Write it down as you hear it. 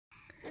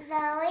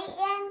Zoe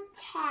and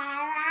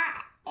Tara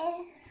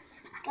is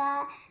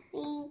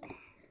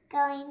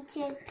going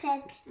to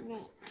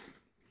picnic.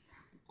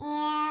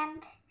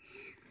 And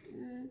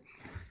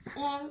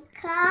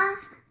Anka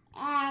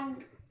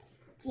and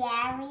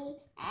Jerry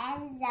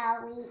and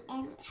Zoe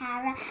and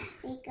Tara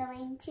are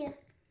going to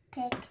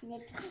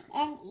picnic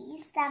and eat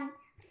some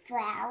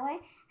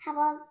flour. How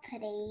about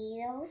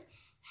potatoes?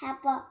 How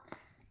about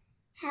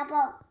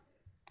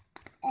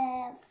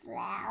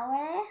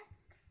flour?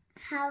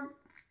 How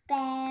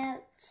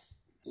about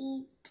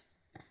eat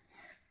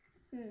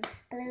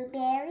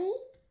blueberry?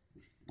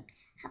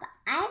 How about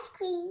ice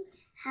cream?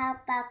 How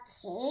about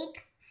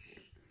cake?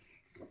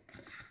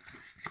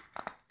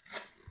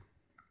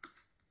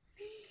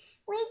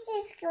 We're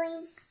just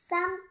going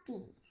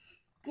something.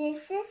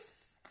 This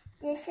is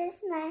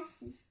my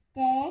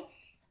sister,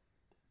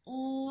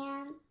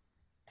 and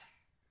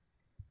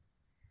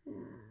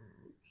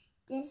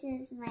this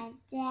is my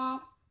dad.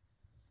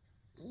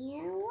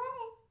 And what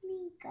is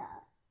Nico?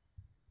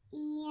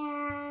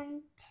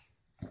 And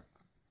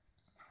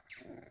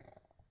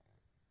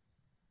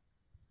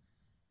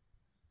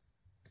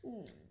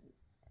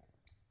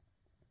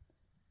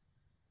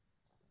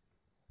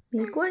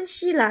没关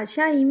系啦，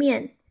下一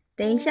面，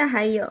等一下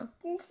还有。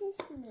This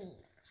is me.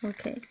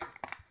 OK，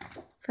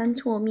 翻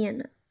错面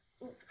了。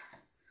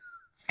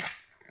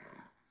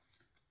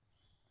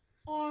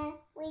And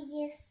we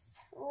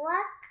just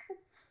walk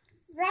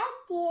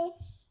right there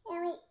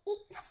and we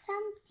eat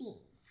something.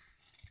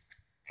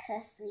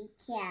 'Cause we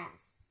can.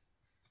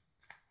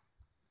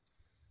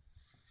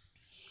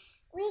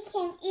 We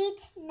can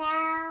eat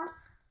now.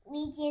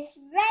 We just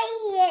right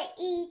here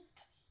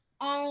eat.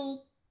 And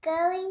we're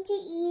going to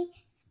eat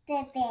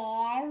the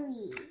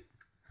berry.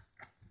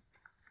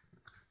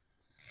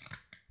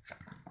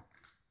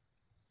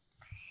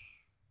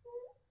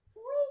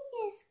 We're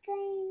just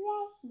going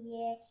right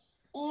here.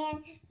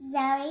 And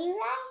Zoe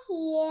right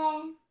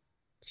here.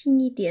 近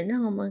一点，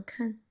让我们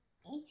看。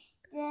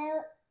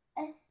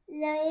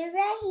Zoe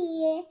right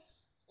here.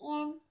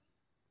 And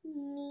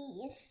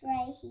me is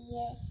right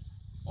here.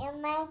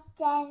 And my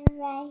dad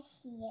right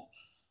here.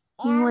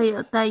 因为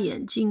有戴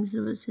眼镜，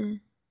是不是？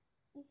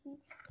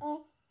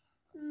 And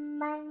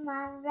my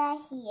mom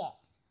right here.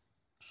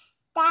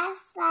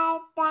 That's why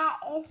that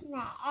is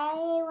my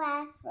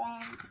everyone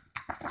friends.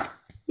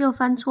 又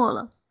翻错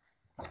了。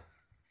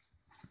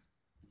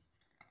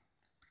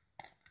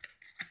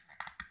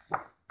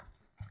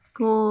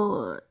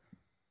Good.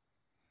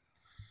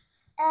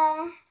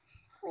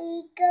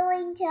 We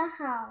going to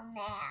home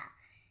now.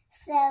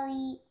 So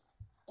we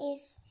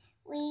is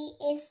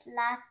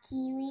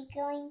lucky we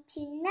going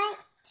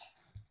tonight.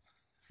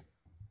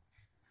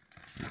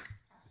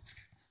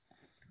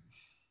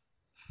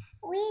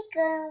 We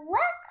gonna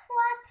walk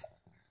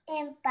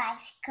and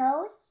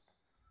bicycle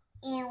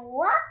and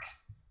walk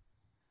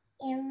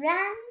and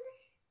run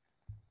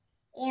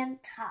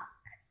and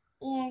talk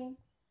and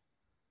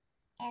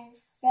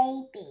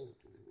say baby.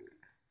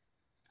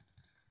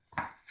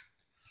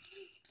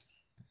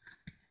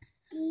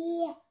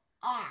 The